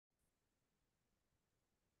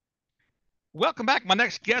Welcome back. My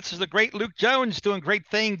next guest is the great Luke Jones, doing great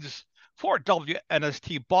things for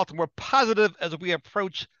WNST Baltimore. Positive as we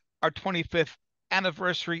approach our 25th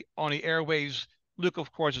anniversary on the airwaves. Luke,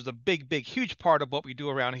 of course, is a big, huge part of what we do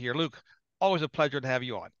around here. Luke, always a pleasure to have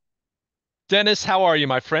you on. Dennis, how are you,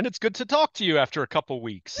 my friend? It's good to talk to you after a couple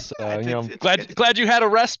weeks. Yeah, Glad you had a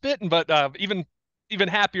respite, but even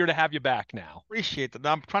happier to have you back now. appreciate that.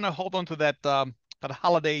 I'm trying to hold on to that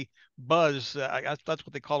holiday buzz. That's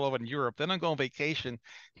what they call it over in Europe. They don't go on vacation;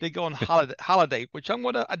 they go on holiday, which I'm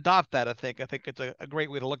going to adopt that. I think it's a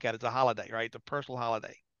great way to look at it. It's a holiday, right? It's a personal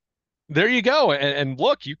holiday. There you go. And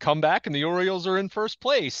look, you come back and the Orioles are in first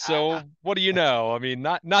place. So what do you know? I mean,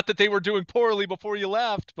 not that they were doing poorly before you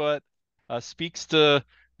left, but speaks to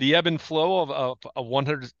the ebb and flow of a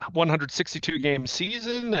 162 game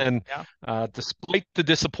season. And Yeah. despite the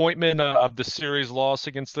disappointment of the series loss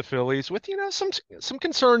against the Phillies, with some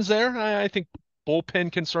concerns there, I think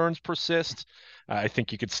bullpen concerns persist. I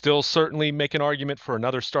think you could still certainly make an argument for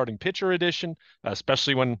another starting pitcher addition,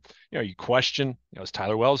 especially when you question, is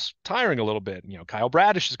Tyler Wells tiring a little bit? Kyle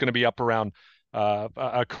Bradish is going to be up around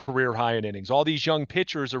a career high in innings. All these young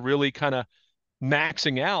pitchers are really kind of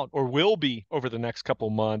maxing out or will be over the next couple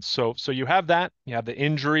months. So you have that. You have the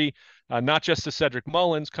injury, not just to Cedric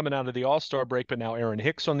Mullins coming out of the All-Star break, but now Aaron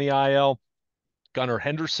Hicks on the IL. Gunnar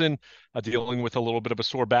Henderson dealing with a little bit of a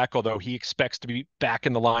sore back, although he expects to be back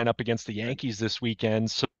in the lineup against the Yankees this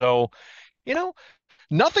weekend. So, you know,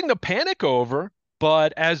 nothing to panic over.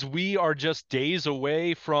 But as we are just days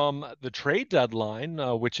away from the trade deadline,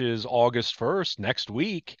 which is August 1st, next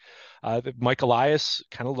week, Mike Elias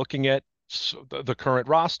kind of looking at the current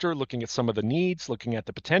roster, looking at some of the needs, looking at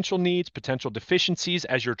the potential needs, potential deficiencies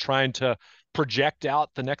as you're trying to project out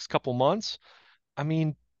the next couple months. I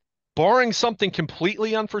mean, barring something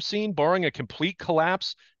completely unforeseen, barring a complete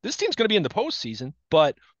collapse, this team's going to be in the postseason.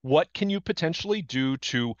 But what can you potentially do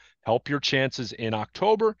to help your chances in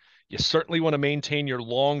October? You certainly want to maintain your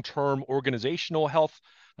long-term organizational health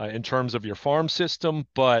in terms of your farm system.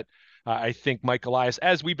 But I think Mike Elias,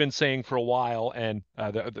 as we've been saying for a while, and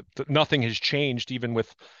nothing has changed, even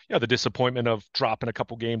with the disappointment of dropping a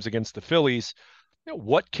couple games against the Phillies.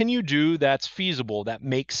 What can you do that's feasible, that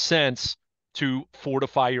makes sense to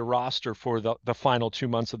fortify your roster for the final 2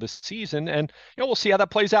 months of the season? And we'll see how that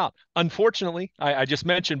plays out. Unfortunately, I just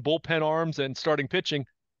mentioned bullpen arms and starting pitching.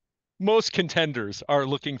 Most contenders are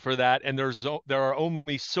looking for that, and there are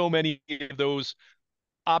only so many of those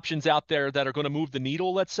options out there that are going to move the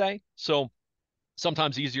needle, let's say. So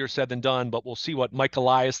sometimes easier said than done, but we'll see what Mike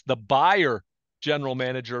Elias, the buyer general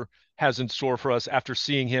manager, has in store for us after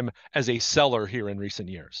seeing him as a seller here in recent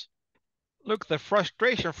years. Look, the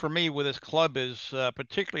frustration for me with this club is,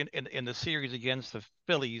 particularly in the series against the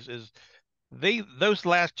Phillies, is those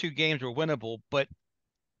last two games were winnable. But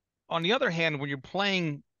on the other hand, when you're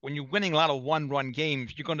winning a lot of one-run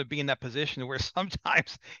games, you're going to be in that position where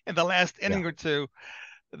sometimes in the last Yeah. inning or two,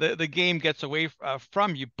 the game gets away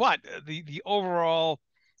from you. But the overall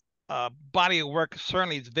body of work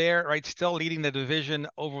certainly is there, right? Still leading the division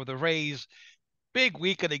over the Rays. Big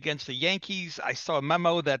weekend against the Yankees. I saw a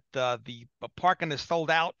memo that the parking is sold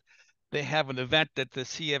out. They have an event at the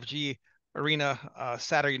CFG Arena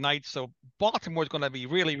Saturday night. So Baltimore is going to be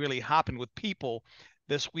really hopping with people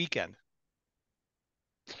this weekend.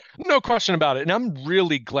 No question about it. And I'm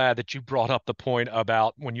really glad that you brought up the point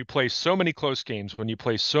about when you play so many close games, when you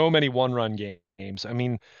play so many one-run games. I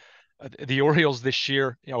mean, the Orioles this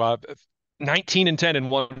year, 19 and 10 in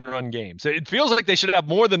one-run games. It feels like they should have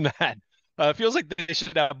more than that. It feels like they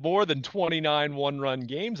should have more than 29 one-run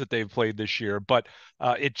games that they've played this year. But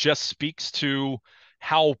it just speaks to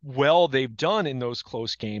how well they've done in those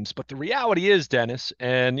close games. But the reality is, Dennis,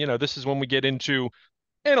 and this is when we get into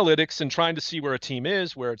analytics and trying to see where a team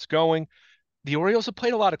is, where it's going. The Orioles have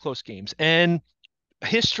played a lot of close games, and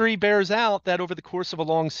history bears out that over the course of a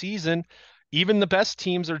long season, even the best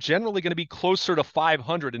teams are generally going to be closer to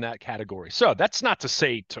 500 in that category. So that's not to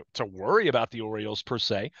say to worry about the Orioles per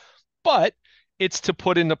se, but it's to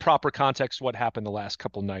put in the proper context what happened the last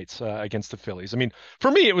couple nights against the Phillies. I mean,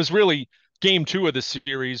 for me, it was really game two of the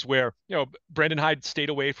series where, Brandon Hyde stayed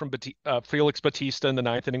away from Felix Bautista in the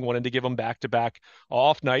ninth inning, wanted to give him back-to-back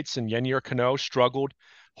off nights, and Yennier Cano struggled.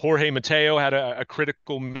 Jorge Mateo had a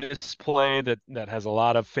critical misplay that has a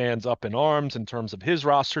lot of fans up in arms in terms of his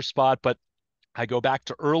roster spot, but I go back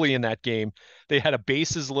to early in that game. They had a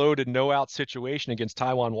bases loaded, no out situation against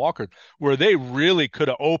Taijuan Walker where they really could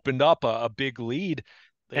have opened up a big lead,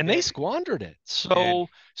 They and they did. squandered it. Did.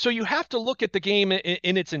 So you have to look at the game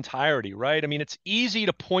in its entirety, right? I mean, it's easy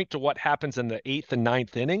to point to what happens in the eighth and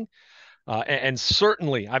ninth inning. And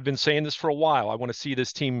certainly, I've been saying this for a while. I want to see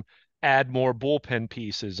this team add more bullpen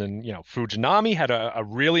pieces. And, Fujinami had a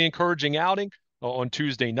really encouraging outing on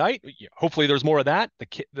Tuesday night. Hopefully there's more of that. The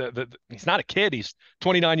kid, he's not a kid. He's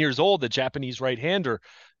 29 years old, the Japanese right-hander.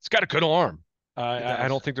 He's got a good arm. It I does.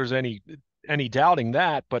 don't think there's any doubting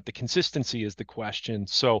that, but the consistency is the question.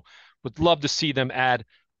 So would love to see them add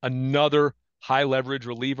another high leverage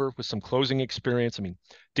reliever with some closing experience. I mean,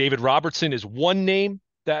 David Robertson is one name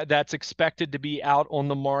that's expected to be out on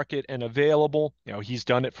the market and available. He's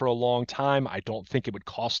done it for a long time. I don't think it would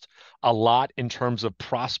cost a lot in terms of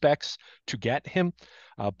prospects to get him.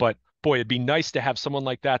 But boy, it'd be nice to have someone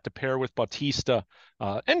like that to pair with Bautista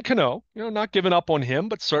and Cano. Not giving up on him,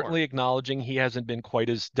 but Sure. certainly acknowledging he hasn't been quite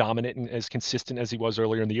as dominant and as consistent as he was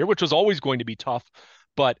earlier in the year, which was always going to be tough.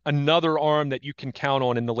 But another arm that you can count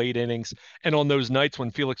on in the late innings, and on those nights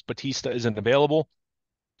when Felix Bautista isn't available,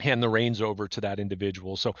 hand the reins over to that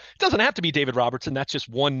individual. So it doesn't have to be David Robertson. That's just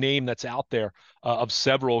one name that's out there of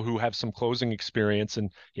several who have some closing experience,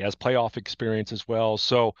 and he has playoff experience as well.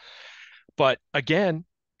 So, but again,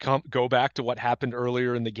 go back to what happened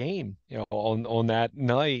earlier in the game. On that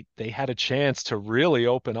night, they had a chance to really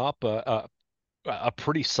open up a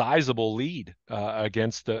pretty sizable lead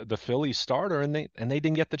against the Phillies starter, and they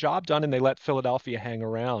didn't get the job done, and they let Philadelphia hang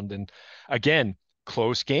around. And again,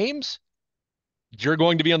 close games, you're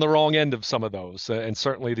going to be on the wrong end of some of those. And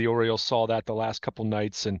certainly the Orioles saw that the last couple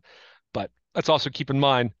nights. But let's also keep in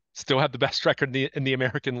mind, still have the best record in the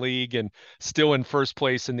American League and still in first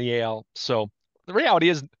place in the AL. So the reality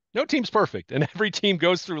is no team's perfect, and every team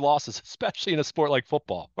goes through losses, especially in a sport like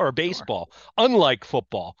football or Sure. baseball, unlike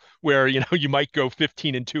football, where, you might go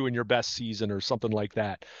 15-2 in your best season or something like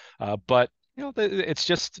that. But, it's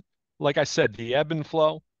just, like I said, the ebb and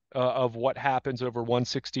flow of what happens over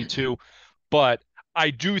 162. But I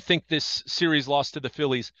do think this series loss to the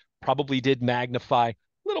Phillies probably did magnify a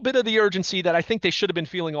little bit of the urgency that I think they should have been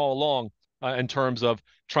feeling all along in terms of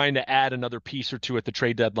trying to add another piece or two at the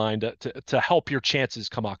trade deadline to help your chances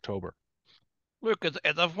come October. Look, as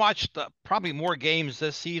I've watched probably more games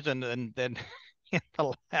this season than in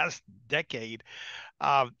the last decade,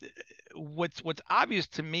 uh, what's obvious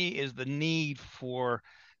to me is the need for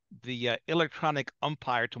the electronic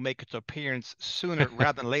umpire to make its appearance sooner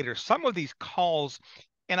rather than later. Some of these calls,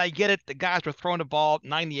 and I get it, the guys are throwing the ball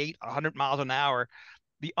 98, 100 miles an hour.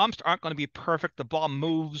 The umps aren't going to be perfect. The ball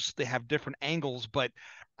moves, they have different angles, but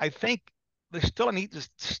I think there's still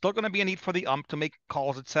going to be a need for the ump to make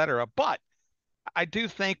calls, etc. But I do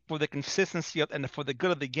think for the consistency of, and for the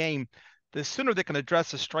good of the game, the sooner they can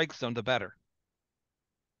address the strike zone, the better.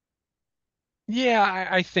 Yeah,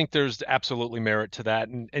 I think there's absolutely merit to that.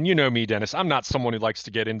 And you know me, Dennis, I'm not someone who likes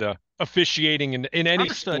to get into officiating in any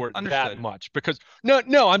Understood. sport that Understood. much because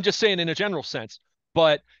no, I'm just saying in a general sense.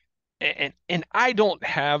 But and I don't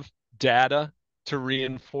have data to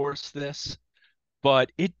reinforce this,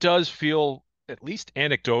 but it does feel, at least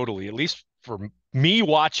anecdotally, at least for me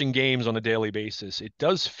watching games on a daily basis, it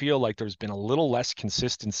does feel like there's been a little less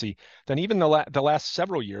consistency than even the last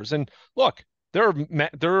several years. And look,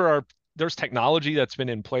 there's technology that's been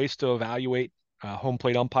in place to evaluate home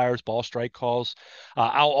plate umpires, ball strike calls.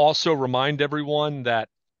 I'll also remind everyone that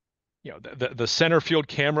the center field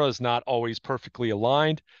camera is not always perfectly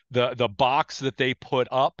aligned. The box that they put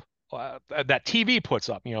up, that TV puts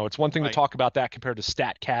up, it's one thing to Right. talk about that compared to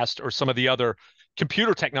StatCast or some of the other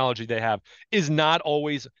computer technology they have, is not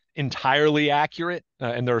always entirely accurate.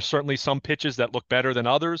 And there are certainly some pitches that look better than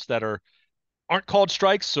others that aren't called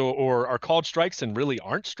strikes, or are called strikes and really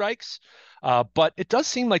aren't strikes. But it does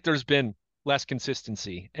seem like there's been less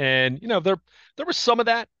consistency. And, there was some of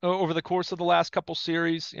that over the course of the last couple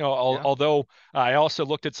series, Yeah. although I also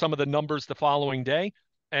looked at some of the numbers the following day,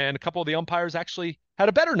 and a couple of the umpires actually had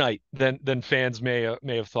a better night than fans may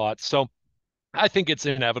have thought. So I think it's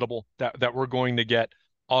inevitable that we're going to get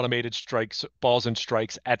automated strikes, balls and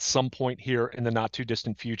strikes at some point here in the not too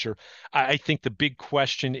distant future. I think the big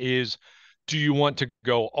question is, do you want to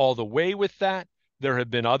go all the way with that? There have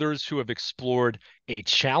been others who have explored a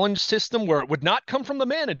challenge system where it would not come from the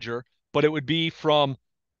manager, but it would be from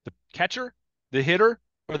the catcher, the hitter,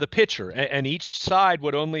 or the pitcher. And each side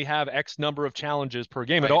would only have X number of challenges per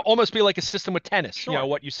game. It'd Right. almost be like a system with tennis, Sure.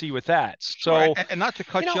 what you see with that. Sure. So, And not to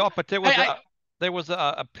you cut you know, off, but I there was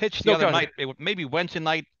a pitch the no, other go ahead. night. Maybe Wednesday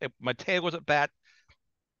night. Mateo was at bat.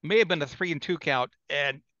 May have been a 3-2 count.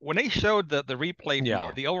 And when they showed the replay from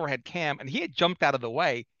Yeah, the overhead cam, and he had jumped out of the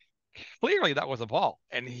way, clearly that was a ball.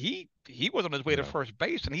 And he was on his way to yeah, first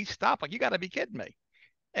base, and he stopped. Like, you got to be kidding me.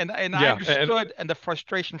 And I yeah, and understood and the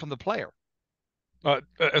frustration from the player.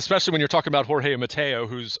 especially when you're talking about Jorge Mateo,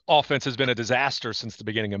 whose offense has been a disaster since the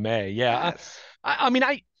beginning of May. Yeah, Yes. I mean,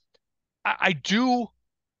 I do.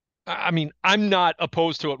 I mean, I'm not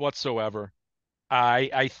opposed to it whatsoever.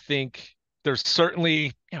 I think there's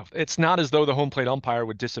certainly, it's not as though the home plate umpire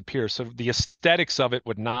would disappear. So the aesthetics of it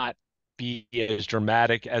would not be as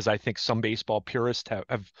dramatic as I think some baseball purists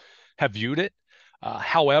have viewed it.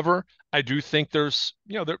 However, I do think there's,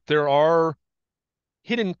 there are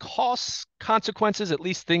hidden costs, consequences, at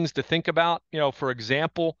least things to think about. For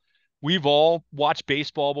example, we've all watched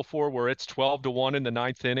baseball before where it's 12-1 in the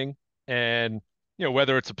ninth inning. And,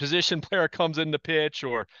 whether it's a position player comes in the pitch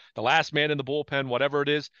or the last man in the bullpen, whatever it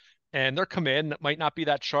is, and their command might not be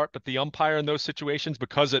that sharp, but the umpire in those situations,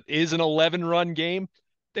 because it is an 11-run game,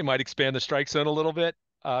 they might expand the strike zone a little bit,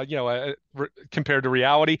 compared to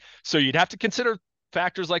reality. So you'd have to consider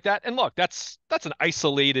factors like that. And look, that's an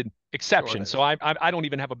isolated exception. So I don't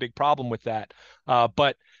even have a big problem with that.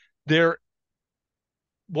 But there,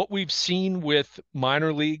 what we've seen with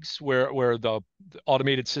minor leagues where the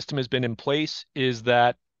automated system has been in place is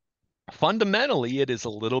that fundamentally it is a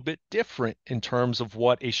little bit different in terms of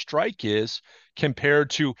what a strike is compared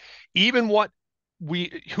to even what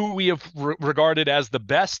who we have regarded as the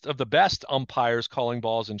best of the best umpires calling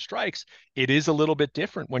balls and strikes. It is a little bit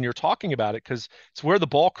different when you're talking about it because it's where the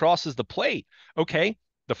ball crosses the plate. Okay,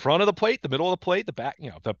 the front of the plate, the middle of the plate, the back,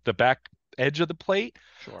 the back edge of the plate.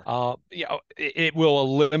 Sure. It will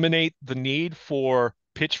eliminate the need for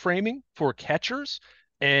pitch framing for catchers,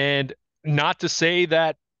 and not to say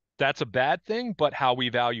that that's a bad thing, but how we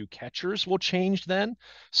value catchers will change then.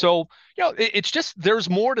 So, it's just there's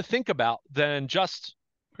more to think about than just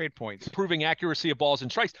Great points. improving accuracy of balls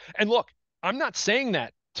and strikes. And look, I'm not saying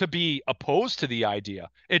that to be opposed to the idea.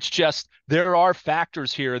 It's just there are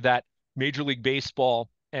factors here that Major League Baseball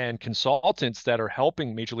and consultants that are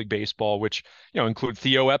helping Major League Baseball, which include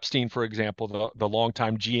Theo Epstein, for example, the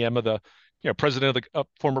longtime GM of the president of the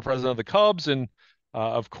former president of the Cubs, and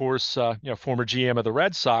of course, former GM of the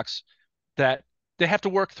Red Sox, that they have to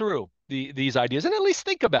work through these ideas and at least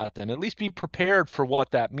think about them, at least be prepared for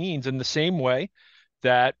what that means in the same way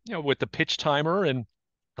that, with the pitch timer and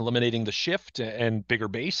eliminating the shift and bigger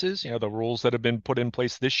bases, the rules that have been put in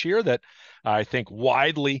place this year that I think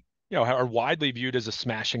widely, are widely viewed as a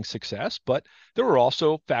smashing success, but there were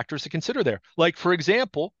also factors to consider there. Like, for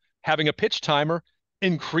example, having a pitch timer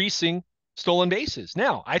increasing stolen bases.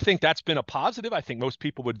 Now, I think that's been a positive. I think most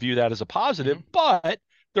people would view that as a positive, but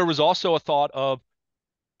there was also a thought of,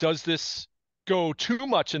 does this go too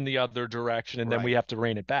much in the other direction and then we have to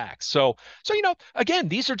rein it back? So again,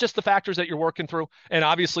 these are just the factors that you're working through. And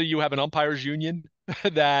obviously you have an umpires union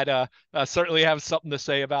that certainly have something to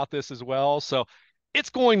say about this as well. So it's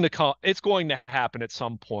going to happen at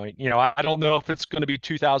some point. I don't know if it's going to be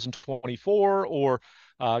 2024 or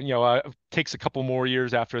takes a couple more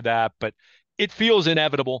years after that, but it feels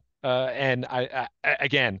inevitable. And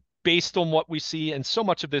again, based on what we see, and so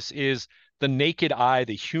much of this is the naked eye,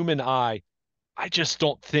 the human eye, I just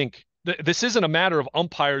don't think this isn't a matter of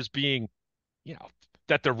umpires being,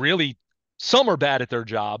 that they're really, some are bad at their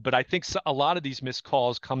job, but I think a lot of these missed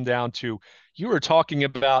calls come down to, you were talking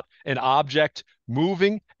about an object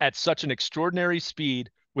moving at such an extraordinary speed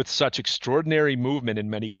with such extraordinary movement in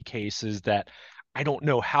many cases that I don't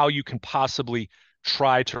know how you can possibly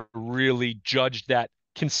try to really judge that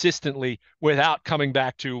consistently without coming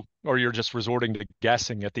back to, or you're just resorting to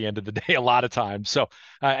guessing at the end of the day a lot of times. So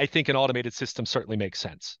I think an automated system certainly makes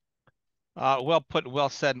sense. Well put, well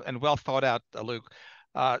said, and well thought out, Luke.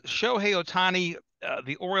 Shohei Ohtani,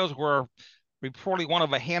 the Orioles were reportedly one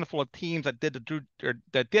of a handful of teams that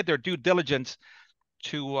did their due diligence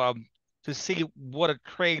to see what a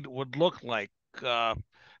trade would look like.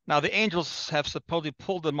 Now the Angels have supposedly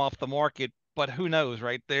pulled them off the market, but who knows,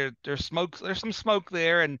 right? There's some smoke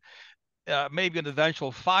there, and maybe an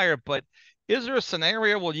eventual fire. But is there a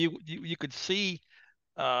scenario where you could see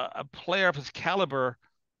a player of his caliber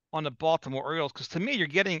on the Baltimore Orioles? Because to me,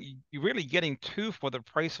 you're really getting two for the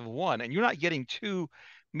price of one, and you're not getting two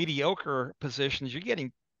mediocre positions. You're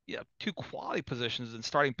getting two quality positions in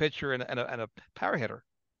starting pitcher and a power hitter.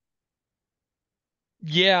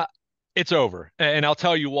 Yeah, it's over, and I'll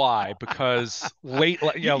tell you why. Because late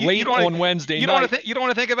on Wednesday night, you don't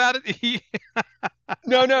want to think about it.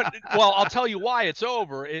 No. Well, I'll tell you why it's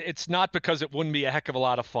over. It's not because it wouldn't be a heck of a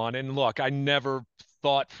lot of fun. And look, I never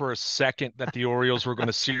thought for a second that the Orioles were going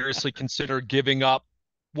to seriously consider giving up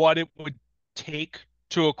what it would take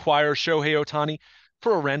to acquire Shohei Ohtani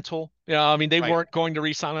for a rental. I mean, they weren't going to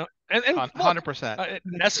re-sign him. And 100%.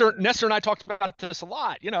 Nestor and I talked about this a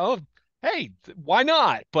lot. Hey, why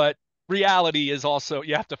not? But reality is also,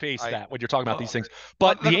 you have to face that when you're talking about these things.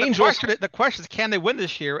 But the Angels, the question is, can they win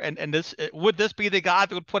this year? And would this be the guy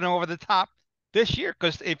that would put them over the top this year?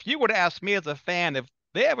 Because if you were to ask me as a fan, if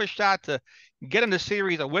they have a shot to get in the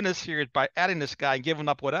series or win the series by adding this guy and giving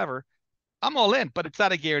up whatever, I'm all in. But it's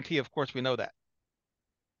not a guarantee. Of course, we know that.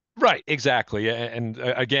 Right, exactly. And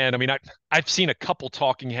again, I mean, I've seen a couple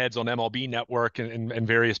talking heads on MLB Network and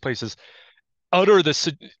various places utter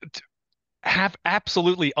the have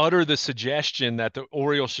absolutely utter the suggestion that the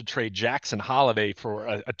Orioles should trade Jackson Holiday for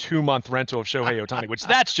a 2-month rental of Shohei Ohtani, which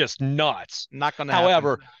that's just nuts. Not going to happen.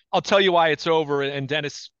 However, I'll tell you why it's over. And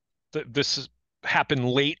Dennis, this happened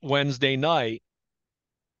late Wednesday night.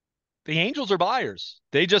 The Angels are buyers.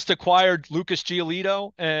 They just acquired Lucas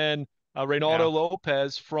Giolito and Reynaldo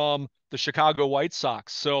Lopez from the Chicago White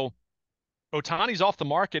Sox. So Ohtani's off the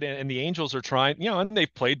market, and the Angels are trying, and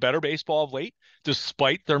they've played better baseball of late,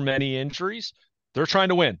 despite their many injuries. They're trying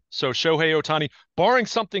to win. So Shohei Ohtani, barring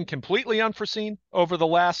something completely unforeseen over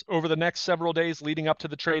the next several days leading up to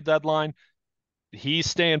the trade deadline, he's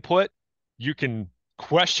staying put. You can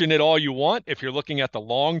question it all you want if you're looking at the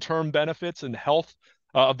long-term benefits and health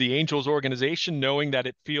of the Angels organization, knowing that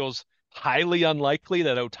it feels highly unlikely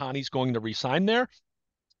that Ohtani's going to resign there.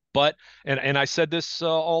 But and I said this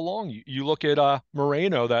all along. You look at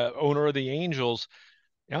Moreno, the owner of the Angels.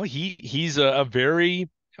 He's a very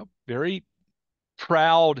very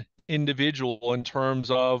proud individual in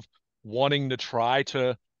terms of wanting to try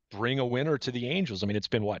to bring a winner to the Angels. I mean, it's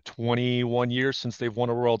been 21 years since they've won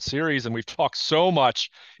a World Series, and we've talked so much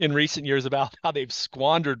in recent years about how they've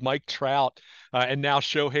squandered Mike Trout and now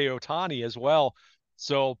Shohei Ohtani as well.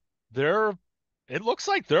 So it looks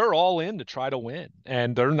like they're all in to try to win,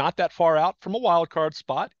 and they're not that far out from a wild card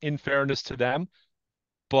spot, in fairness to them,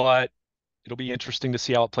 but it'll be interesting to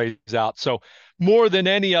see how it plays out. So more than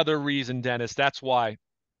any other reason, Dennis, that's why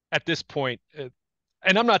at this point,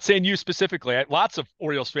 and I'm not saying you specifically, lots of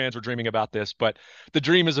Orioles fans are dreaming about this, but the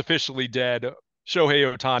dream is officially dead.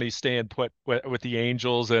 Shohei Ohtani staying put with the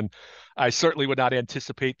Angels, and I certainly would not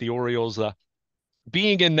anticipate the Orioles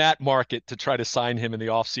being in that market to try to sign him in the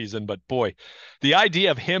offseason. But boy, the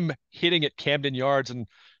idea of him hitting at Camden Yards, and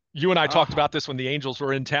you and I talked about this when the Angels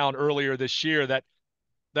were in town earlier this year, that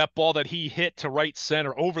ball that he hit to right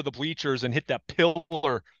center over the bleachers and hit that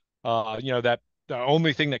pillar, that the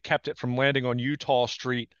only thing that kept it from landing on Utah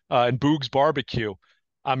Street and Boog's Barbecue.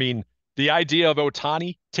 I mean, the idea of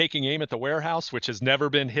Ohtani taking aim at the warehouse, which has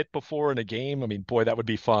never been hit before in a game, I mean, boy, that would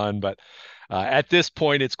be fun. But at this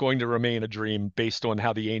point, it's going to remain a dream based on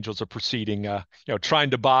how the Angels are proceeding, trying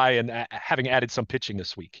to buy and having added some pitching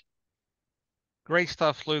this week. Great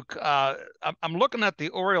stuff, Luke. I'm looking at the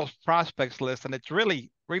Orioles prospects list, and it's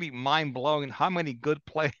really, really mind-blowing how many good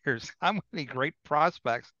players, how many great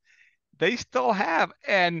prospects they still have.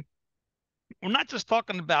 And we're not just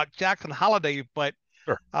talking about Jackson Holiday, but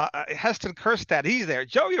Sure. Heston Kjerstad, he's there.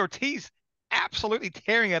 Joey Ortiz, absolutely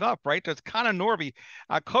tearing it up, right? There's Connor Norby.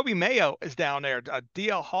 Kobe Mayo is down there.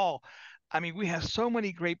 DL Hall. I mean, we have so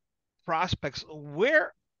many great prospects.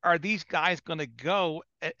 Where are these guys going to go?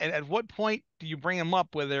 And at what point do you bring them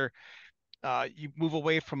up? Whether you move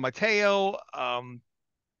away from Mateo,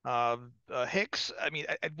 Hicks? I mean,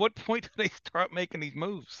 at what point do they start making these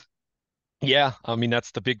moves? Yeah, I mean, that's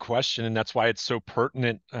the big question, and that's why it's so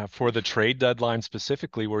pertinent for the trade deadline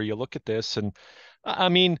specifically, where you look at this. And I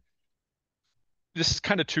mean, this is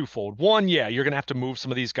kind of twofold. One, yeah, you're going to have to move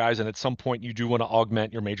some of these guys, and at some point you do want to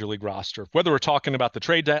augment your major league roster, whether we're talking about the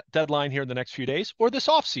trade deadline here in the next few days or this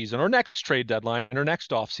offseason or next trade deadline or next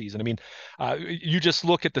offseason. I mean, you just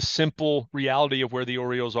look at the simple reality of where the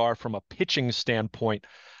Orioles are from a pitching standpoint.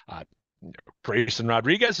 Grayson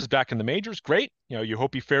Rodriguez is back in the majors. Great. You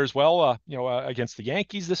hope he fares well, against the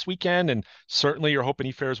Yankees this weekend. And certainly you're hoping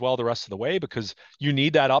he fares well the rest of the way, because you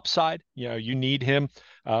need that upside. You need him.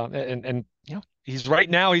 He's right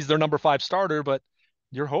now, he's their number 5 starter, but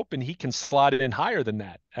you're hoping he can slot it in higher than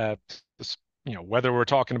that. Whether we're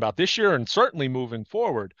talking about this year and certainly moving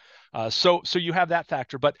forward. So you have that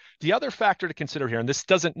factor. But the other factor to consider here, and this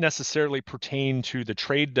doesn't necessarily pertain to the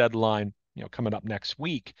trade deadline, coming up next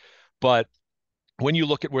week, but when you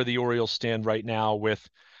look at where the Orioles stand right now with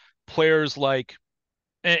players like,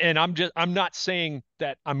 and I'm not saying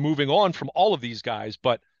that I'm moving on from all of these guys,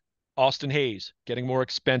 but Austin Hayes getting more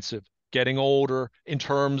expensive, getting older in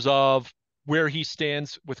terms of where he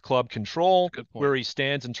stands with club control, where he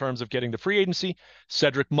stands in terms of getting the free agency.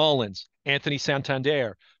 Cedric Mullins, Anthony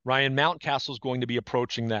Santander, Ryan Mountcastle is going to be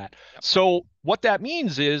approaching that. Yep. So what that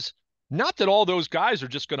means is not that all those guys are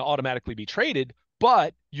just going to automatically be traded,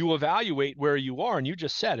 but you evaluate where you are, and you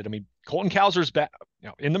just said it. I mean, Colton Cowser's back,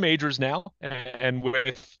 in the majors now, and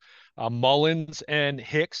with Mullins and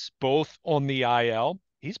Hicks both on the IL,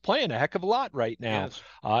 he's playing a heck of a lot right now. Yes.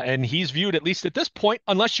 And he's viewed, at least at this point,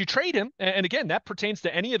 unless you trade him, and again, that pertains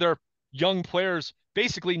to any of their young players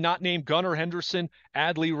basically not named Gunnar Henderson,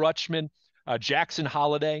 Adley Rutschman, Jackson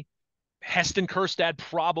Holiday, Heston Kjerstad,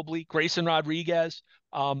 probably Grayson Rodriguez.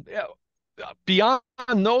 Beyond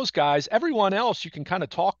those guys, everyone else you can kind of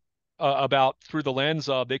talk about through the lens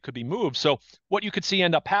of they could be moved. So what you could see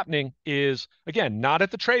end up happening is, again, not at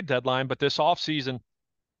the trade deadline, but this offseason,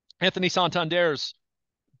 Anthony Santander's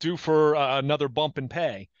due for another bump in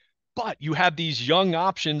pay. But you have these young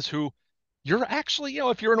options who you're actually,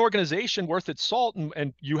 if you're an organization worth its salt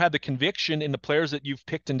and you have the conviction in the players that you've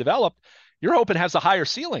picked and developed, you're hoping has a higher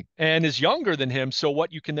ceiling and is younger than him. So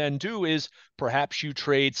what you can then do is perhaps you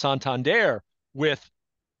trade Santander with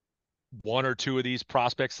one or two of these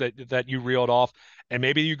prospects that you reeled off, and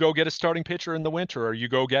maybe you go get a starting pitcher in the winter, or you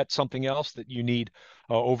go get something else that you need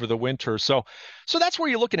over the winter. So that's where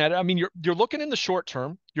you're looking at it. I mean, you're looking in the short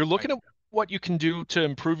term. You're looking at what you can do to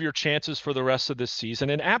improve your chances for the rest of this season.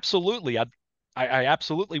 And absolutely, I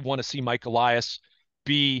absolutely want to see Mike Elias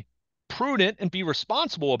be prudent and be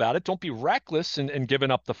responsible about it. Don't be reckless and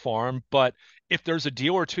giving up the farm. But if there's a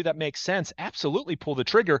deal or two that makes sense, absolutely pull the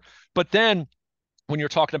trigger. But then when you're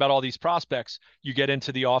talking about all these prospects, you get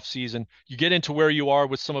into the offseason, you get into where you are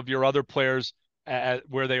with some of your other players,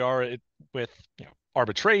 where they are with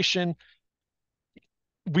arbitration.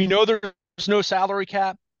 We know there's no salary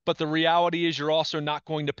cap, but the reality is you're also not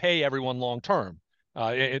going to pay everyone long term.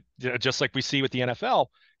 Just like we see with the NFL,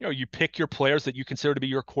 you pick your players that you consider to be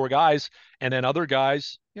your core guys, and then other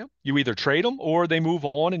guys, you either trade them or they move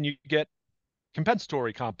on and you get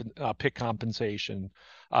compensatory pick compensation.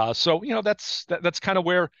 So that's kind of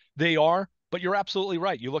where they are. But you're absolutely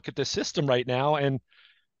right. You look at the system right now, and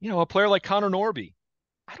a player like Connor Norby,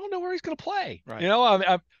 I don't know where he's going to play.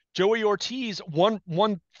 Right. Joey Ortiz.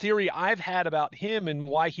 One theory I've had about him and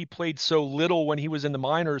why he played so little when he was in the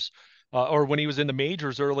minors, or when he was in the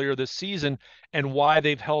majors earlier this season, and why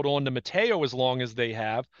they've held on to Mateo as long as they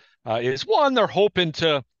have, is one, they're hoping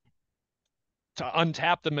to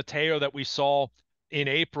untap the Mateo that we saw in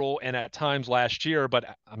April and at times last year.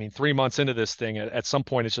 But I mean, 3 months into this thing, at some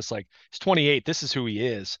point, it's just like, he's 28. This is who he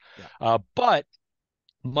is. Yeah. But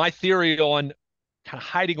my theory on kind of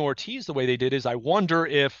hiding Ortiz the way they did is I wonder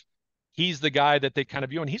if he's the guy that they kind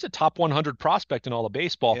of view, and he's a top 100 prospect in all of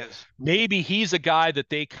baseball. Yes. Maybe he's a guy that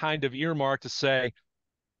they kind of earmark to say,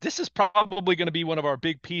 this is probably going to be one of our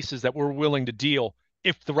big pieces that we're willing to deal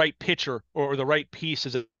if the right pitcher or the right piece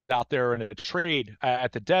is out there in a trade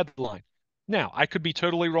at the deadline. Now, I could be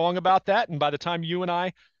totally wrong about that, and by the time you and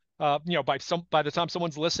I, by the time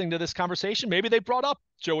someone's listening to this conversation, maybe they brought up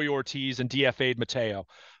Joey Ortiz and DFA'd Mateo.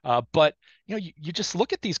 But you just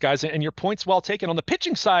look at these guys, and your point's well taken. On the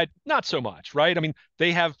pitching side, not so much, right? I mean,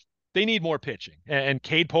 they need more pitching, and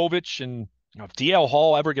Cade Povich, and if DL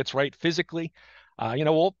Hall ever gets right physically,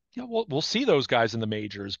 we'll see those guys in the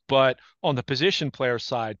majors. But on the position player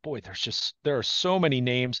side, boy, there are so many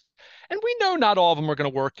names, and we know not all of them are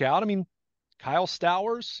going to work out. I mean, Kyle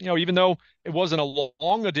Stowers, even though it wasn't a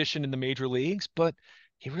long addition in the major leagues, but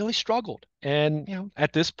he really struggled. And,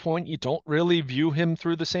 at this point, you don't really view him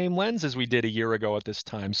through the same lens as we did a year ago at this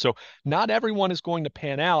time. So not everyone is going to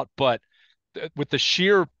pan out, but with the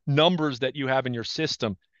sheer numbers that you have in your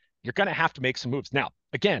system, you're going to have to make some moves. Now,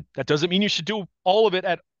 again, that doesn't mean you should do all of it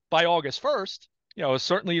by August 1st.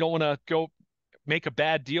 Certainly you don't want to go make a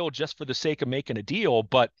bad deal just for the sake of making a deal,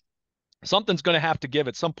 but something's going to have to give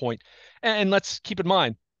at some point. And let's keep in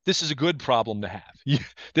mind, this is a good problem to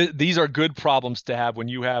have. These are good problems to have when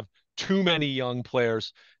you have too many young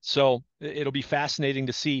players. So it'll be fascinating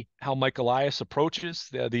to see how Mike Elias approaches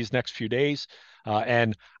these next few days.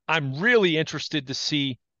 And I'm really interested to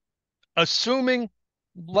see, assuming,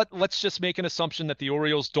 let's just make an assumption that the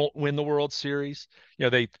Orioles don't win the World Series.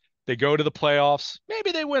 They go to the playoffs.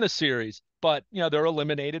 Maybe they win a series, but they're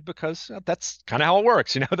eliminated because that's kind of how it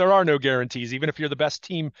works. There are no guarantees, even if you're the best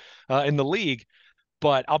team in the league.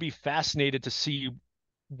 But I'll be fascinated to see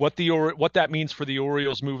what that means for the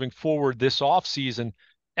Orioles moving forward this offseason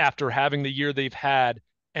after having the year they've had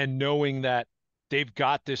and knowing that they've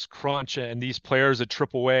got this crunch and these players at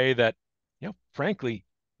AAA that, frankly,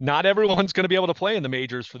 not everyone's going to be able to play in the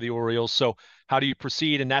majors for the Orioles. So how do you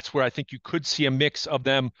proceed? And that's where I think you could see a mix of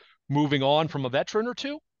them moving on from a veteran or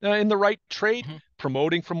two in the right trade,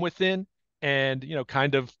 promoting from within, and,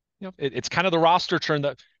 it's kind of the roster turn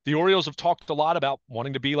that the Orioles have talked a lot about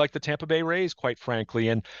wanting to be like the Tampa Bay Rays, quite frankly.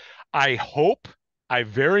 And I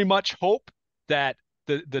very much hope that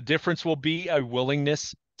the difference will be a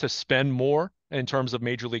willingness to spend more in terms of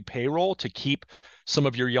major league payroll to keep some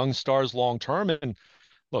of your young stars long-term. And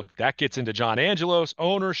look, that gets into John Angelos,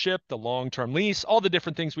 ownership, the long-term lease, all the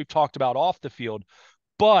different things we've talked about off the field.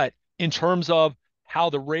 But in terms of how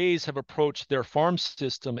the Rays have approached their farm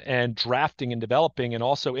system and drafting and developing, and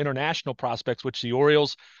also international prospects, which the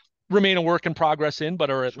Orioles remain a work in progress in, but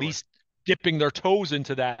are at Sure. least dipping their toes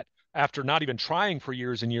into that after not even trying for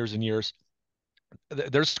years and years and years.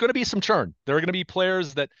 There's going to be some churn. There are going to be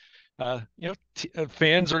players that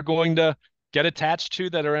fans are going to get attached to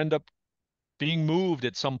that are end up being moved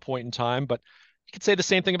at some point in time. But you could say the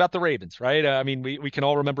same thing about the Ravens, right? I mean, we can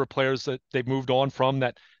all remember players that they've moved on from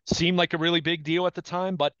that seemed like a really big deal at the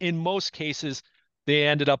time, but in most cases, they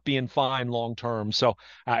ended up being fine long term. So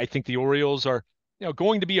I think the Orioles are,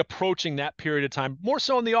 going to be approaching that period of time more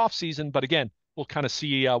so in the offseason. But again, we'll kind of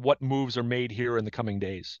see what moves are made here in the coming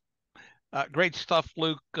days. Great stuff,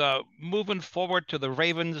 Luke. Moving forward to the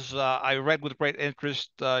Ravens, I read with great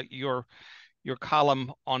interest your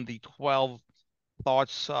column on the 12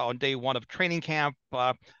 thoughts on day one of training camp.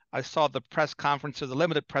 I saw the press conferences, the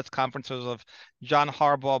limited press conferences of John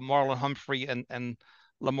Harbaugh, Marlon Humphrey, and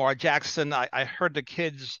Lamar Jackson. I heard the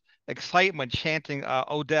kids' excitement chanting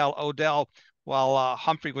Odell, Odell, while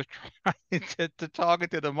Humphrey was trying to talk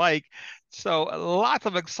into the mic. So lots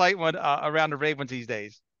of excitement around the Ravens these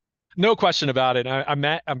days. No question about it.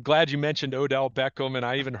 I'm glad you mentioned Odell Beckham, and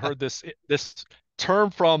I even heard this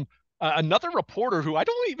term from another reporter who I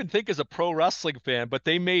don't even think is a pro wrestling fan, but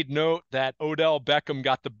they made note that Odell Beckham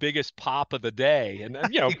got the biggest pop of the day, and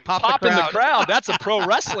He popped the pop in the crowd. crowd. That's a pro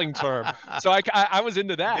wrestling term. So I was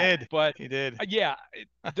into He that. did. But He did. yeah,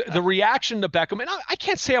 the reaction to Beckham, and I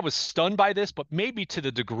can't say I was stunned by this, but maybe to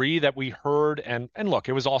the degree that we heard, and look,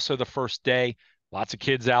 it was also the first day, lots of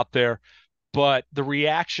kids out there, but the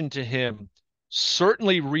reaction to him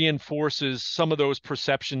certainly reinforces some of those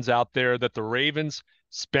perceptions out there that the Ravens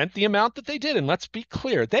spent the amount that they did. And let's be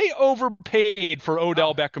clear, they overpaid for Odell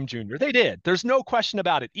Oh, Beckham Jr. They did. There's no question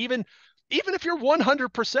about it. Even if you're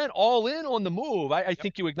 100% all in on the move, I yep.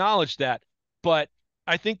 think you acknowledge that. But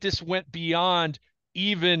I think this went beyond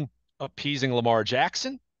even appeasing Lamar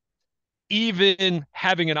Jackson, even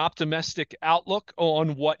having an optimistic outlook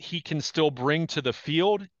on what he can still bring to the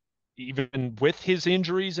field, even with his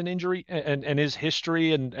injuries and his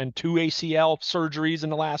history and two ACL surgeries in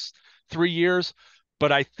the last 3 years.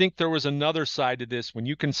 But I think there was another side to this when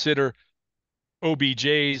you consider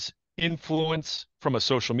OBJ's influence from a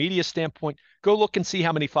social media standpoint. Go look and see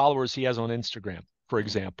how many followers he has on Instagram, for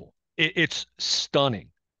example. It's stunning.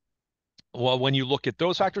 Well, when you look at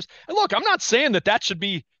those factors, and look, I'm not saying that should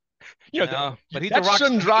be, No, but he's a that rock.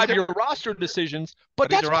 shouldn't drive your roster decisions, but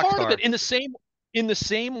But he's a that's rock part of it. star. In the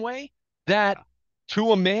same way that Yeah.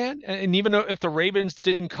 to a man, and even if the Ravens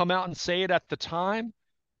didn't come out and say it at the time,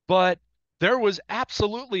 but there was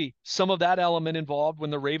absolutely some of that element involved when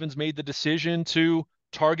the Ravens made the decision to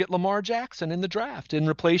target Lamar Jackson in the draft and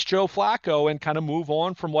replace Joe Flacco and kind of move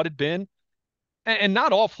on from what had been, and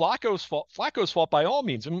not all Flacco's fault. Flacco's fault by all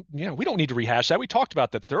means. And we don't need to rehash that. We talked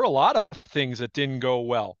about that. There are a lot of things that didn't go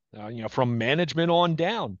well. From management on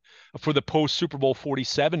down for the post Super Bowl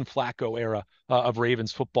 47 Flacco era of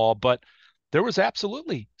Ravens football. But there was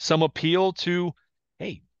absolutely some appeal to,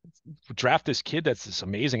 hey, draft this kid that's this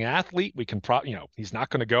amazing athlete. We can he's not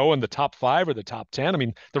going to go in the top 5 or the top 10. I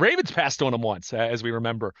mean, the Ravens passed on him once, as we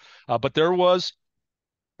remember. But there was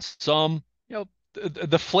some,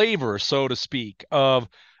 the flavor, so to speak, of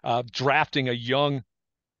drafting a young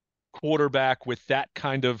quarterback with that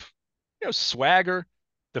kind of swagger,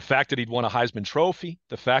 the fact that he'd won a Heisman Trophy,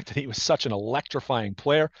 the fact that he was such an electrifying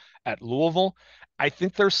player at Louisville. I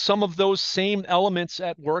think there's some of those same elements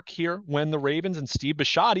at work here when the Ravens and Steve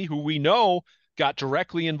Bisciotti, who we know got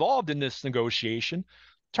directly involved in this negotiation,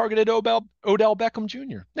 targeted Odell Beckham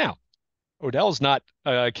Jr. Now, Odell's not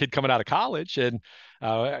a kid coming out of college, and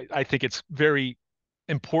I think it's very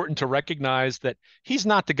important to recognize that he's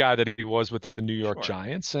not the guy that he was with the New York Sure.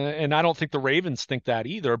 Giants, and I don't think the Ravens think that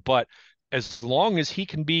either. But as long as he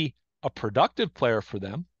can be a productive player for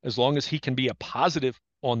them, as long as he can be a positive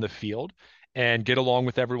on the field and get along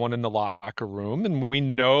with everyone in the locker room, and we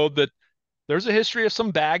know that there's a history of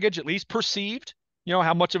some baggage, at least perceived.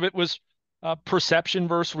 How much of it was perception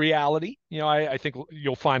versus reality. I think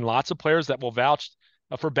you'll find lots of players that will vouch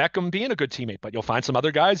for Beckham being a good teammate, but you'll find some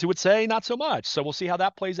other guys who would say not so much. So we'll see how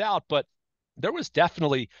that plays out. But there was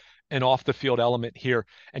definitely an off the field element here.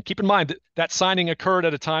 And keep in mind that signing occurred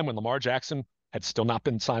at a time when Lamar Jackson had still not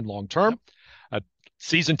been signed long term. Yep.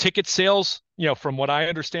 Season ticket sales, from what I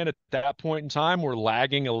understand at that point in time, were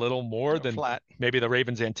lagging a little more than Flat. maybe the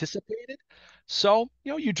Ravens anticipated. So,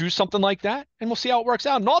 you do something like that and we'll see how it works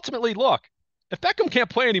out. And ultimately, look, if Beckham can't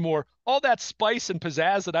play anymore, all that spice and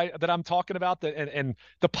pizzazz that I'm talking about, and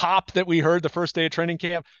the pop that we heard the first day of training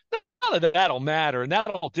camp, of that'll matter, and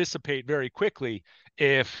that'll dissipate very quickly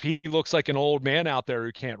if he looks like an old man out there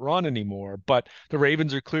who can't run anymore. But the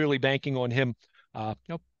Ravens are clearly banking on him,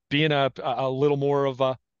 being a little more of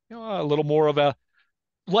a little more of a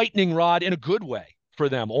lightning rod in a good way for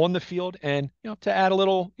them on the field, and to add a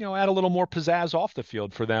little more pizzazz off the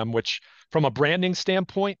field for them, which from a branding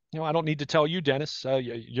standpoint, I don't need to tell you, Dennis,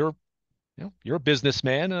 you're a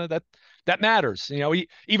businessman, that matters.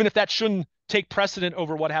 Even if that shouldn't take precedent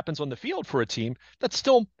over what happens on the field for a team, that's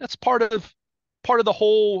part of the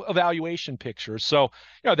whole evaluation picture. So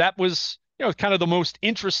that was kind of the most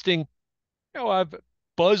interesting,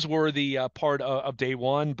 buzzworthy part of day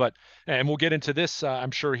one. But and we'll get into this,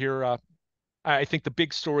 I'm sure here. I think the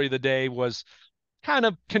big story of the day was kind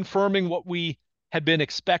of confirming what we had been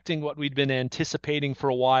expecting, what we'd been anticipating for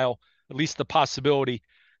a while, at least the possibility.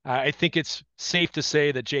 I think it's safe to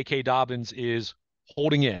say that J.K. Dobbins is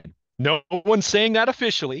holding in. No one's saying that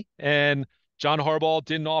officially, and John Harbaugh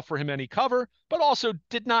didn't offer him any cover, but also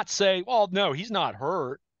did not say, well, no, he's not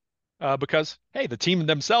hurt, because, hey, the team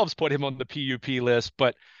themselves put him on the PUP list.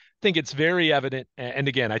 But I think it's very evident. And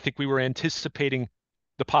again, I think we were anticipating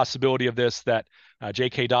the possibility of this, that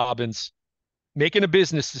J.K. Dobbins making a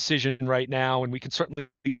business decision right now, and we can certainly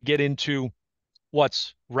get into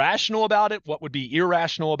what's rational about it, what would be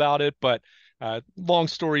irrational about it. But long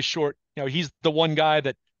story short, he's the one guy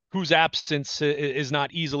that whose absence is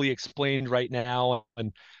not easily explained right now.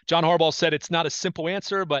 And John Harbaugh said it's not a simple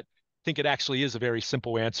answer, but I think it actually is a very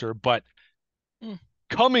simple answer. But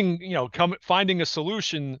finding a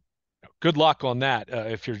solution, good luck on that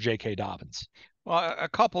if you're J.K. Dobbins. Well, a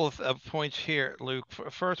couple of points here, Luke.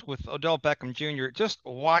 First, with Odell Beckham Jr., just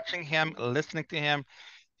watching him, listening to him,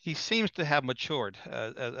 he seems to have matured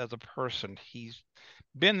as a person. He's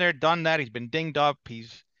been there, done that. He's been dinged up.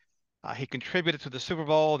 He contributed to the Super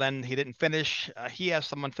Bowl, then he didn't finish. He has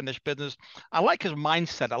some unfinished business. I like his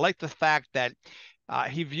mindset. I like the fact that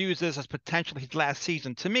he views this as potentially his last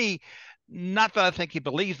season. To me, not that I think he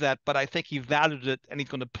believes that, but I think he values it, and he's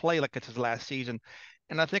going to play like it's his last season.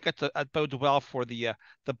 And I think it bodes well for the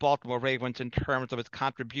Baltimore Ravens in terms of its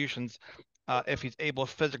contributions, if he's able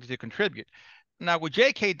physically to contribute. Now, with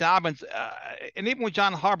J.K. Dobbins, and even with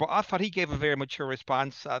John Harbaugh, I thought he gave a very mature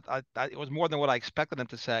response. It was more than what I expected him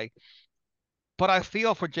to say. But I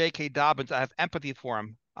feel for J.K. Dobbins. I have empathy for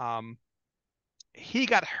him. He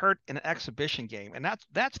got hurt in an exhibition game, and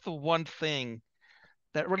that's the one thing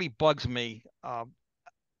that really bugs me.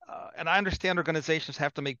 And I understand organizations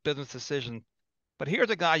have to make business decisions, but here's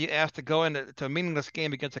a guy you asked to go into a meaningless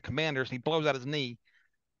game against the Commanders, and he blows out his knee,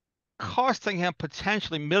 costing him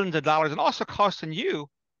potentially millions of dollars, and also costing you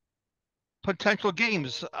potential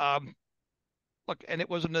games. Look, and it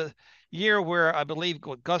was in a year where I believe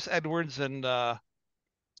Gus Edwards and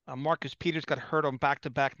Marcus Peters got hurt on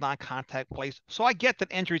back-to-back non-contact plays. So I get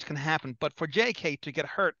that injuries can happen, but for J.K. to get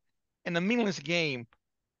hurt in a meaningless game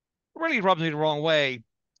really rubs me the wrong way.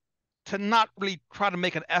 To not really try to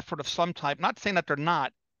make an effort of some type, not saying that they're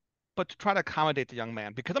not, but to try to accommodate the young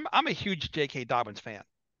man, because I'm a huge J.K. Dobbins fan.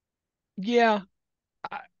 Yeah.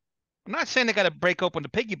 I'm not saying they got to break open the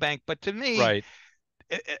piggy bank, but to me, right.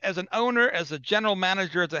 As an owner, as a general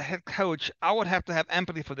manager, as a head coach, I would have to have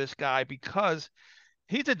empathy for this guy, because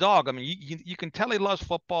he's a dog. I mean, you can tell he loves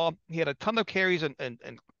football. He had a ton of carries in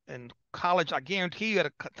college. I guarantee he had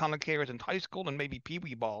a ton of carries in high school and maybe Pee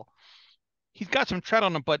Wee ball. He's got some tread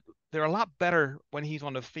on him, but they're a lot better when he's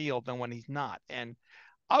on the field than when he's not. And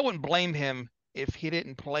I wouldn't blame him if he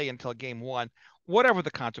didn't play until game one, whatever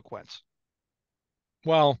the consequence.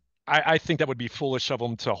 Well, I think that would be foolish of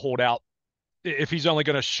him to hold out if he's only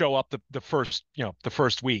going to show up the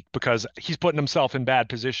first week, because he's putting himself in bad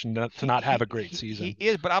position to not have a great season. He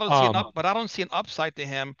is, but I don't see an upside to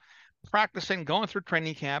him practicing, going through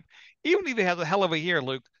training camp. Even if he has a hell of a year,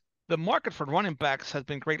 Luke, the market for running backs has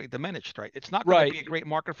been greatly diminished, right? It's not going to be a great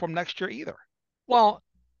market for him next year either. Well,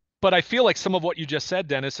 but I feel like some of what you just said,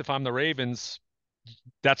 Dennis, if I'm the Ravens,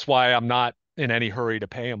 that's why I'm not in any hurry to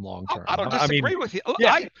pay him long term. I don't disagree with you.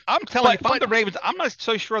 Yeah, I'm telling you, if I'm the Ravens, I'm not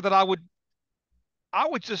so sure that I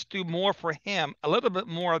would just do more for him, a little bit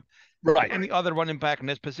more than any other running back in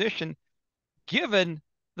this position, given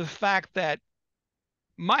the fact that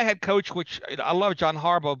my head coach, which I love John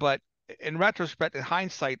Harbaugh, but in retrospect, in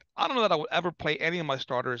hindsight, I don't know that I would ever play any of my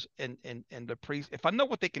starters in the pre. If I know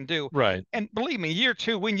what they can do, right? And believe me, year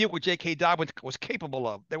two, we knew what J.K. Dobbins was capable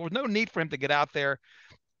of. There was no need for him to get out there,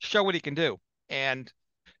 show what he can do. And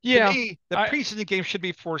to me, the preseason game should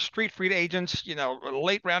be for street free agents,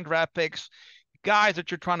 late round draft picks, guys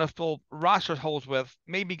that you're trying to fill roster holes with.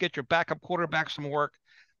 Maybe get your backup quarterback some work,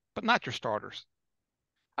 but not your starters.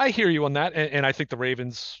 I hear you on that, and I think the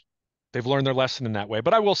Ravens They've learned their lesson in that way.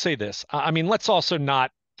 But I will say this. I mean, let's also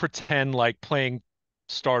not pretend like playing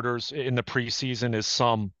starters in the preseason is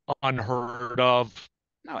some unheard of,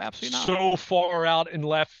 No, absolutely not. so far out in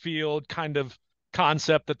left field kind of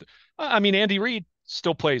concept that, I mean, Andy Reid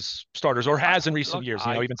still plays starters or has in recent Look, years,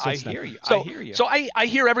 even I since then. hear you. I So, hear you. so I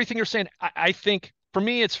hear everything you're saying. I think for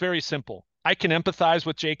me, it's very simple. I can empathize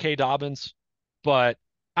with J.K. Dobbins, but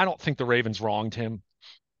I don't think the Ravens wronged him.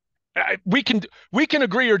 We can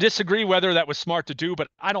agree or disagree whether that was smart to do, but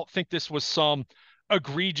I don't think this was some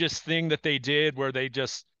egregious thing that they did where they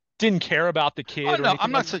just didn't care about the Oh kid or no, anything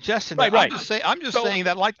I'm not like that. suggesting that. Right, right. I'm just So saying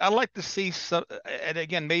that I like to see some, and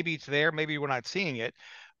again, maybe it's there, maybe we're not seeing it,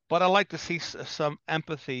 but I like to see some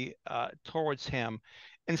empathy towards him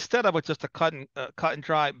instead of it just a cut and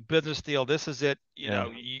dry business deal. This is it. yeah,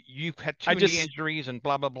 You've had I two knee just injuries and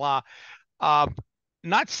blah blah blah. Um,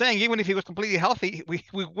 Not saying even if he was completely healthy, we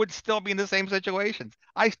would still be in the same situations.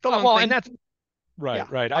 I still don't well, and think. that's right, Yeah,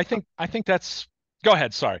 right. I think that's. Go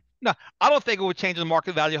ahead. Sorry. no, I don't think it would change the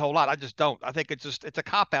market value a whole lot. I just don't. I think it's a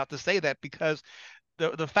cop out to say that because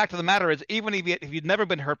the fact of the matter is, even if you'd never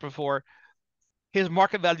been hurt before, his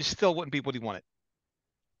market value still wouldn't be what he wanted.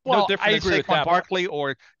 No Well, I different than agree with Saquon that, but Barkley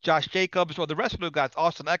or Josh Jacobs or the rest of the guys,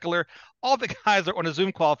 Austin Eckler. All the guys are on a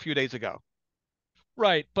Zoom call a few days ago.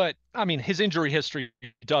 right, but I mean, his injury history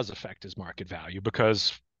does affect his market value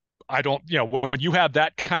because I don't, when you have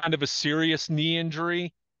that kind of a serious knee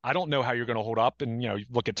injury, I don't know how you're going to hold up. And you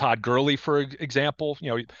look at Todd Gurley for example.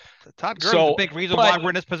 Todd Gurley's a So, big reason why but we're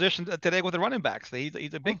in this position today with the running backs. He's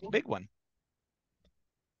a big one.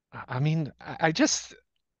 I mean, I just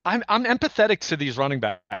I'm empathetic to these running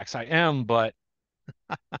backs. I am, but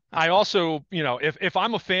I also, if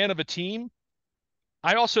I'm a fan of a team,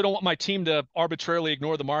 I also don't want my team to arbitrarily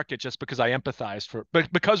ignore the market just because I empathize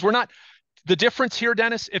but because we're not the difference here,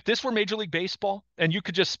 Dennis. If this were Major League Baseball and you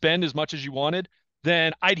could just spend as much as you wanted,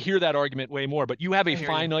 then I'd hear that argument way more. But you have a I hear you.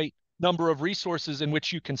 finite number of resources in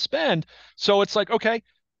which you can spend. So it's like, okay,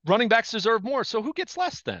 running backs deserve more. So who gets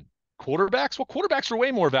less then? Quarterbacks? Well, quarterbacks are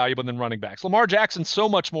way more valuable than running backs. Lamar Jackson's so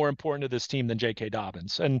much more important to this team than J.K.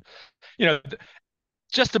 Dobbins. And, you know,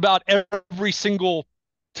 just about every single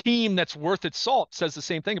team that's worth its salt says the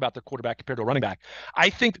same thing about their quarterback compared to a running back. I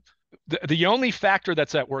think the only factor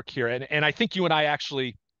that's at work here, and I think you and I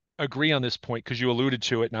actually agree on this point because you alluded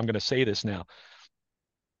to it, and I'm going to say this now.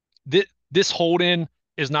 This hold in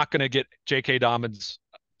is not going to get J.K. Dobbins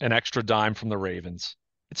an extra dime from the Ravens.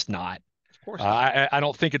 It's not. Of course not. I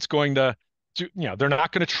don't think it's going to. They're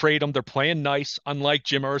not going to trade them. They're playing nice, unlike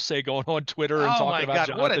Jim Irsay going on Twitter and Oh talking my about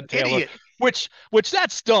God, what Jonathan an Taylor, idiot! which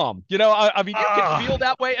that's dumb. I mean, you can feel Ah,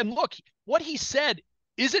 that way. And look, what he said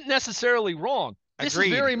isn't necessarily wrong. This is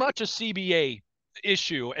agreed. very much a CBA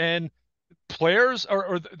issue, and players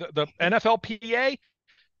or the NFLPA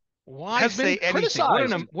Why has say been anything?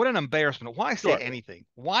 criticized. What an embarrassment! Why say Sure, anything?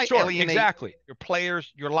 Why sure, alienate exactly. your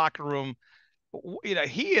players, your locker room?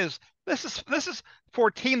 He is. This is for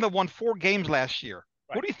a team that won 4 games last year.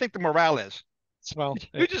 What Right. do you think the morale is? Well,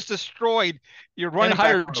 You just destroyed your and running back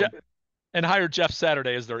hired room. Jeff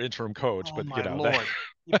Saturday as their interim coach, Oh but my that. Lord!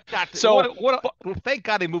 You've got to. So, but, Thank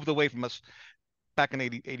God they moved away from us back in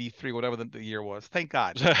 80, 83, whatever the year was. Thank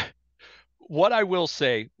God. what I will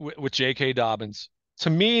say with J.K. Dobbins, to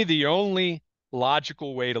me, the only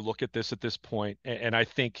logical way to look at this point, and I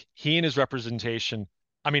think he and his representation,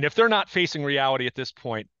 I mean, if they're not facing reality at this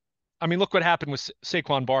point, I mean, look what happened with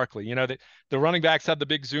Saquon Barkley. The running backs had the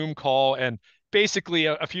big Zoom call, and basically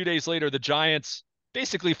a few days later, the Giants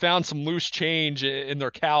basically found some loose change in their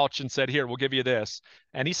couch and said, "Here, we'll give you this,"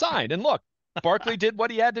 and he signed. And look, Barkley did what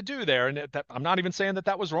he had to do there, and I'm not even saying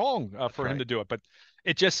that was wrong That's for him right. to do it, but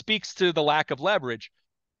it just speaks to the lack of leverage.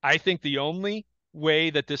 I think the only way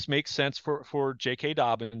that this makes sense for J.K.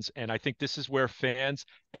 Dobbins, and I think this is where fans,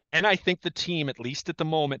 and I think the team, at least at the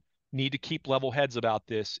moment, need to keep level heads about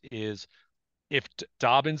this, is if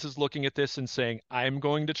Dobbins is looking at this and saying, I'm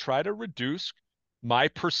going to try to reduce my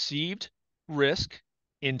perceived risk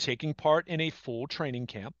in taking part in a full training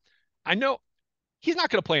camp. I know he's not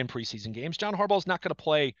going to play in preseason games. John Harbaugh's not going to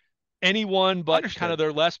play anyone but kind of Understood.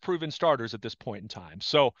 their less proven starters at this point in time.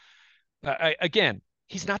 So again,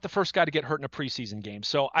 he's not the first guy to get hurt in a preseason game.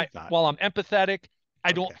 So He's not. while I'm empathetic,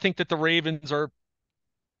 I don't Okay. think that the Ravens are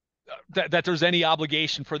that there's any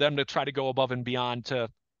obligation for them to try to go above and beyond to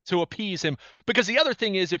appease him. Because the other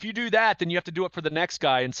thing is, if you do that, then you have to do it for the next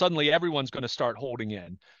guy, and suddenly everyone's going to start holding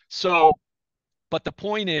in. So, but the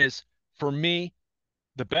point is, for me,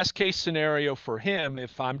 the best case scenario for him,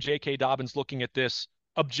 if I'm J.K. Dobbins looking at this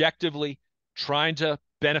objectively, trying to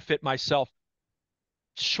benefit myself,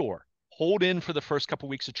 sure, hold in for the first couple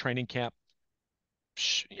weeks of training camp.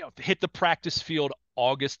 hit the practice field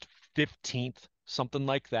August 15th, something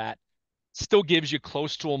like that. Still gives you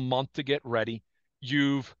close to a month to get ready.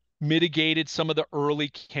 You've mitigated some of the early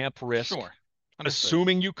camp risk, Sure. Understood.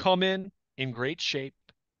 assuming you come in great shape,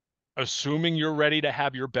 assuming you're ready to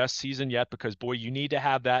have your best season yet, because boy, you need to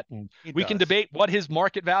have that. And He we can does. debate what his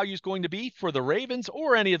market value is going to be for the Ravens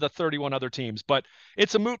or any of the 31 other teams, but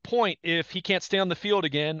it's a moot point if he can't stay on the field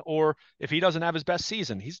again or if he doesn't have his best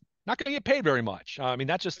season. He's not going to get paid very much. I mean,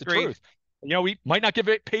 that's just the Agreed. truth. We might not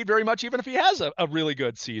get paid very much even if he has a really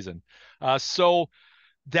good season. So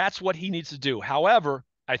that's what he needs to do. However,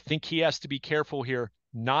 I think he has to be careful here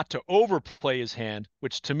not to overplay his hand,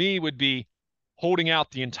 which to me would be holding out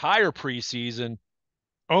the entire preseason,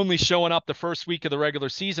 only showing up the first week of the regular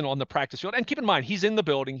season on the practice field. And keep in mind, he's in the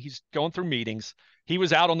building, he's going through meetings. He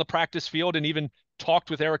was out on the practice field and even talked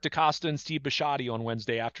with Eric DeCosta and Steve Bisciotti on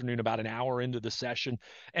Wednesday afternoon about an hour into the session,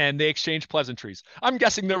 and they exchanged pleasantries. I'm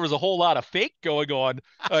guessing there was a whole lot of fake going on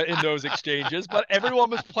in those exchanges, but everyone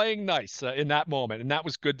was playing nice in that moment, and that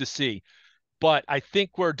was good to see. But I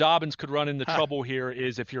think where Dobbins could run into trouble here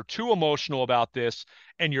is if you're too emotional about this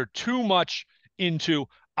and you're too much into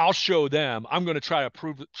I'll show them. I'm going to try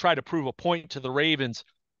to prove a point to the Ravens.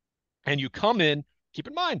 And you come in, keep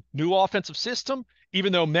in mind, new offensive system,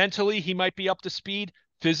 even though mentally he might be up to speed,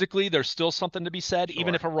 physically there's still something to be said, even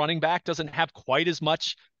Sure. if a running back doesn't have quite as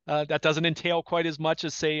much that doesn't entail quite as much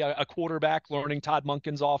as say a quarterback learning Todd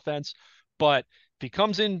Monken's offense. But if he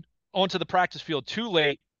comes in onto the practice field too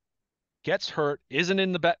late, gets hurt, isn't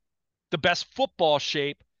in the best football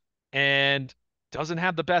shape, and doesn't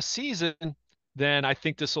have the best season, then I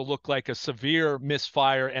think this will look like a severe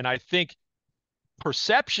misfire. And I think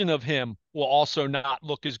perception of him will also not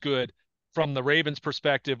look as good from the Ravens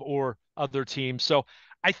perspective or other teams. So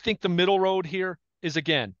I think the middle road here is,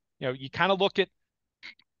 again, you kind of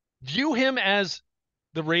view him as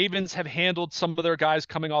the Ravens have handled some of their guys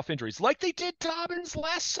coming off injuries, like they did Dobbins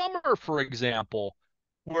last summer, for example,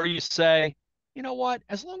 where you say, you know what,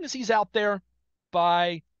 as long as he's out there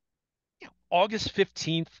by August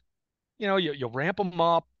 15th, you'll ramp him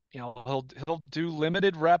up. He'll do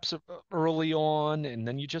limited reps early on, and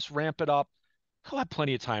then you just ramp it up. He'll have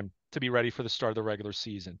plenty of time to be ready for the start of the regular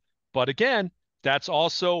season. But again, that's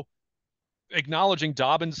also acknowledging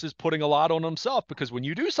Dobbins is putting a lot on himself, because when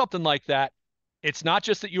you do something like that, it's not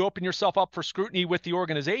just that you open yourself up for scrutiny with the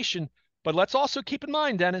organization, but let's also keep in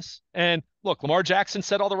mind, Dennis, and look, Lamar Jackson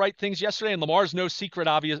said all the right things yesterday, and Lamar's no secret,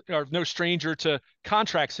 obvious, or no stranger to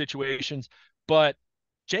contract situations, but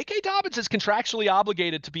J.K. Dobbins is contractually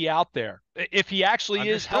obligated to be out there if he actually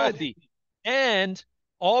is Understood. healthy. And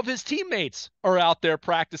all of his teammates are out there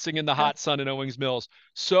practicing in the Yeah. hot sun in Owings Mills.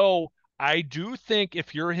 So I do think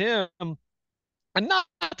if you're him, and not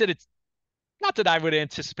that I would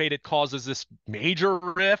anticipate it causes this major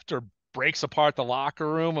rift or breaks apart the locker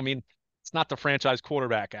room. I mean, it's not the franchise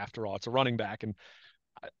quarterback after all. It's a running back. And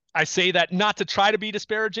I say that not to try to be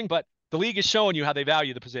disparaging, but the league is showing you how they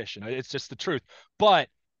value the position. It's just the truth. But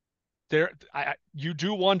you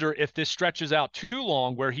do wonder if this stretches out too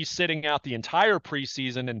long, where he's sitting out the entire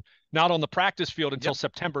preseason and not on the practice field until Yep.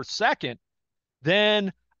 September 2nd.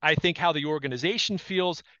 Then I think how the organization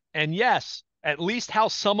feels, and yes, at least how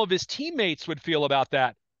some of his teammates would feel about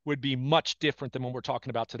that would be much different than what we're talking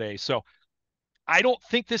about today. So I don't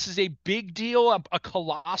think this is a big deal, a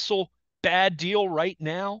colossal bad deal right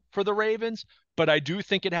now for the Ravens, but I do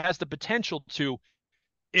think it has the potential to,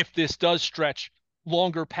 if this does stretch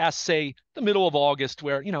longer past, say, the middle of August,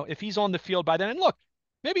 where, if he's on the field by then, and look,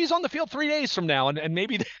 maybe he's on the field 3 days from now, and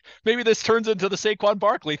maybe maybe this turns into the Saquon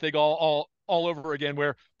Barkley thing all over again,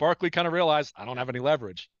 where Barkley kind of realized, I don't have any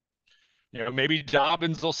leverage. Maybe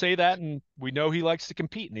Dobbins will say that, and we know he likes to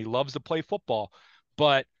compete and he loves to play football.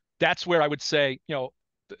 But that's where I would say,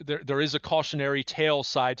 there is a cautionary tale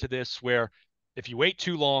side to this, where if you wait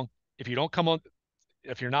too long, if you don't come on,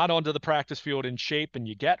 if you're not onto the practice field in shape and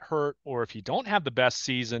you get hurt, or if you don't have the best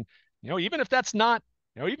season, even if that's not,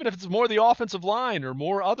 even if it's more the offensive line or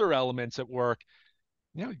more other elements at work,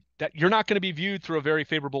 that you're not going to be viewed through a very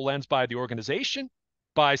favorable lens by the organization,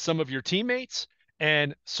 by some of your teammates,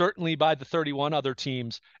 and certainly by the 31 other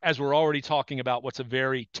teams, as we're already talking about what's a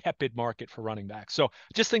very tepid market for running backs. So I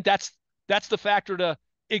just think that's the factor to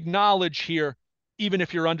acknowledge here, even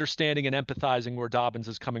if you're understanding and empathizing where Dobbins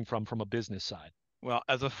is coming from a business side. Well,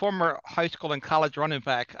 as a former high school and college running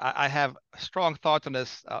back, I have strong thoughts on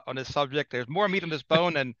this subject. There's more meat on this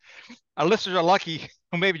bone, and our listeners are lucky,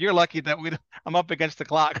 or maybe you're lucky that I'm up against the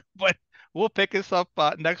clock. But we'll pick this up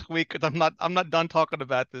next week because I'm not done talking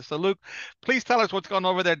about this. So Luke, please tell us what's going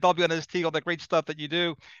on over there at WNST, all the great stuff that you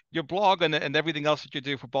do, your blog and everything else that you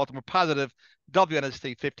do for Baltimore Positive, WNST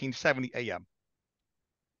 1570 AM.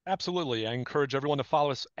 Absolutely. I encourage everyone to follow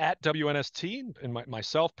us at WNST and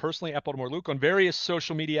myself personally at Baltimore Luke on various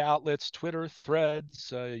social media outlets, Twitter,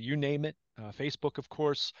 Threads, you name it, Facebook, of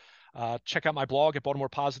course. Check out my blog at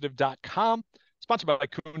baltimorepositive.com, sponsored by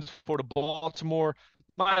Coons for Baltimore.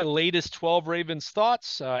 My latest 12 Ravens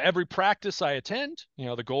thoughts. Every practice I attend,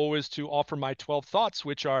 the goal is to offer my 12 thoughts,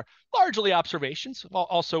 which are largely observations,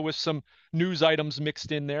 also with some news items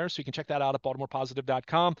mixed in there. So you can check that out at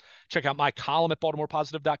baltimorepositive.com. Check out my column at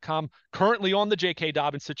baltimorepositive.com, currently on the J.K.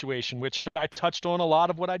 Dobbins situation, which I touched on a lot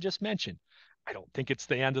of what I just mentioned. I don't think it's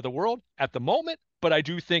the end of the world at the moment, but I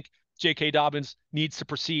do think J.K. Dobbins needs to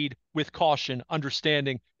proceed with caution,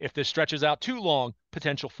 understanding if this stretches out too long,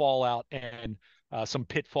 potential fallout and some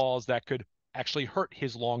pitfalls that could actually hurt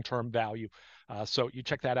his long-term value. So you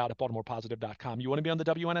check that out at baltimorepositive.com. You want to be on the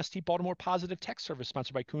WNST Baltimore Positive Text Service,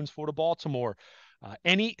 sponsored by Coons Florida Baltimore.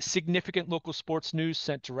 Any significant local sports news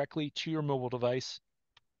sent directly to your mobile device,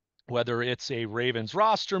 whether it's a Ravens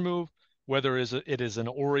roster move, whether it is an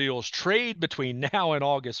Orioles trade between now and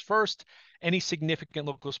August 1st, any significant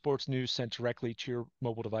local sports news sent directly to your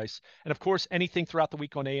mobile device. And of course, anything throughout the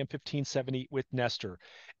week on AM 1570 with Nestor.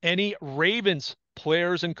 Any Ravens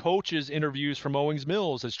players and coaches interviews from Owings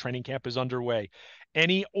Mills as training camp is underway.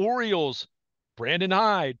 Any Orioles, Brandon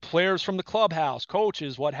Hyde, players from the clubhouse,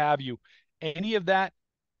 coaches, what have you. Any of that,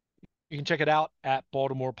 you can check it out at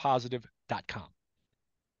baltimorepositive.com.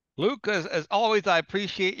 Luke, as always, I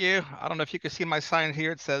appreciate you. I don't know if you can see my sign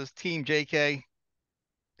here. It says Team JK.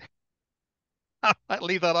 I might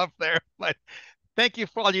leave that up there, but thank you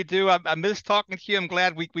for all you do. I miss talking to you. I'm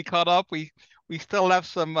glad we caught up. We still have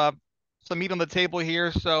some meat on the table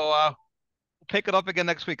here, so we'll pick it up again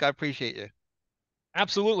next week. I appreciate you.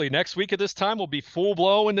 Absolutely. Next week at this time, we'll be full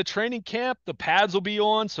blow into training camp. The pads will be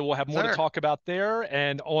on, so we'll have more to talk about there.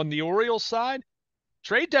 And on the Orioles side,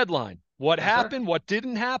 trade deadline. What happened, what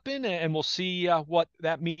didn't happen, and we'll see what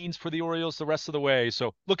that means for the Orioles the rest of the way.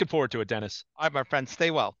 So looking forward to it, Dennis. All right, my friend. Stay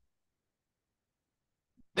well.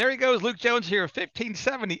 There he goes, Luke Jones here,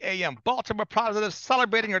 1570 AM, Baltimore Positive,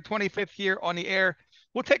 celebrating our 25th year on the air.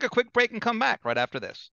 We'll take a quick break and come back right after this.